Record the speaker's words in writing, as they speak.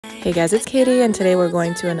Hey guys, it's Katie, and today we're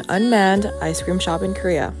going to an unmanned ice cream shop in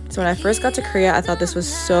Korea. So when I first got to Korea, I thought this was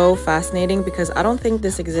so fascinating because I don't think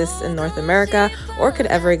this exists in North America or could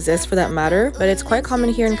ever exist for that matter, but it's quite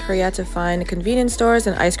common here in Korea to find convenience stores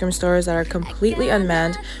and ice cream stores that are completely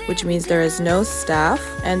unmanned, which means there is no staff,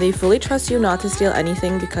 and they fully trust you not to steal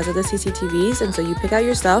anything because of the CCTVs, and so you pick out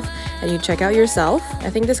your stuff and you check out yourself.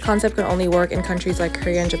 I think this concept can only work in countries like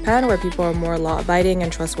Korea and Japan where people are more law-abiding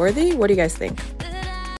and trustworthy. What do you guys think?